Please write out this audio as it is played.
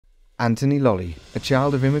Anthony Lolli, a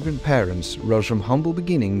child of immigrant parents, rose from humble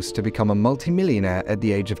beginnings to become a multimillionaire at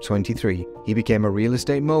the age of 23. He became a real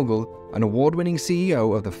estate mogul, an award-winning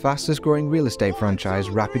CEO of the fastest-growing real estate franchise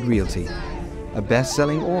Rapid Realty, a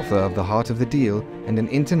best-selling author of The Heart of the Deal, and an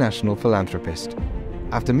international philanthropist.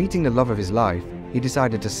 After meeting the love of his life, he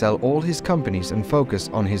decided to sell all his companies and focus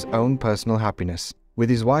on his own personal happiness. With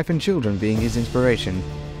his wife and children being his inspiration,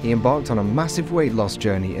 he embarked on a massive weight loss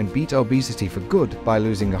journey and beat obesity for good by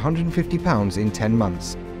losing 150 pounds in 10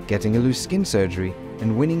 months, getting a loose skin surgery,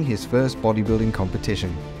 and winning his first bodybuilding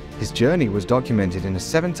competition. His journey was documented in a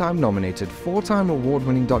 7-time nominated, 4-time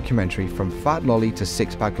award-winning documentary From Fat Lolli to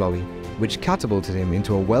Six-Pack Lolli, which catapulted him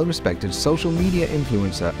into a well-respected social media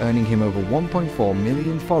influencer, earning him over 1.4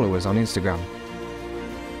 million followers on Instagram.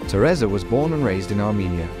 Teresa was born and raised in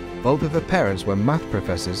Armenia. Both of her parents were math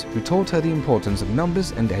professors who taught her the importance of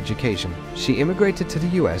numbers and education. She immigrated to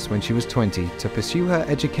the US when she was 20 to pursue her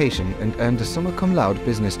education and earned a summa cum laude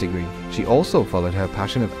business degree. She also followed her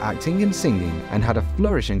passion of acting and singing and had a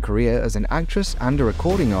flourishing career as an actress and a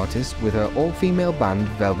recording artist with her all-female band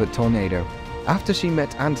Velvet Tornado. After she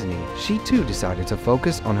met Anthony, she too decided to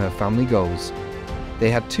focus on her family goals. They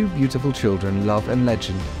had 2 beautiful children, Love and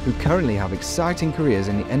Legend, who currently have exciting careers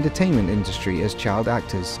in the entertainment industry as child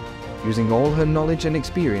actors. Using all her knowledge and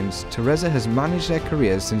experience, Teresa has managed their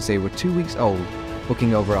careers since they were 2 weeks old,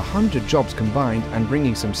 booking over 100 jobs combined and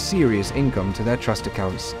bringing some serious income to their trust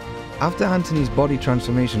accounts. After Anthony's body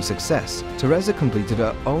transformation success, Teresa completed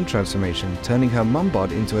her own transformation, turning her mum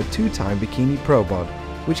bod into a 2-time bikini pro bod,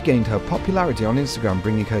 which gained her popularity on Instagram,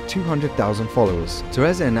 bringing her 200,000 followers.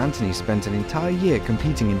 Teresa and Anthony spent an entire year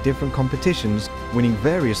competing in different competitions, winning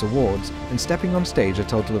various awards, and stepping on stage a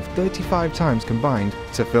total of 35 times combined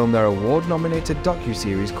to film their award-nominated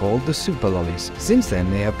docu-series called The Super Lollies. Since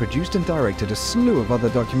then, they have produced and directed a slew of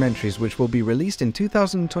other documentaries which will be released in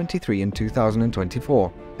 2023 and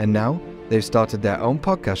 2024. And now, they've started their own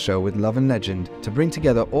podcast show with Love and Legend to bring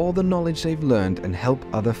together all the knowledge they've learned and help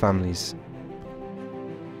other families.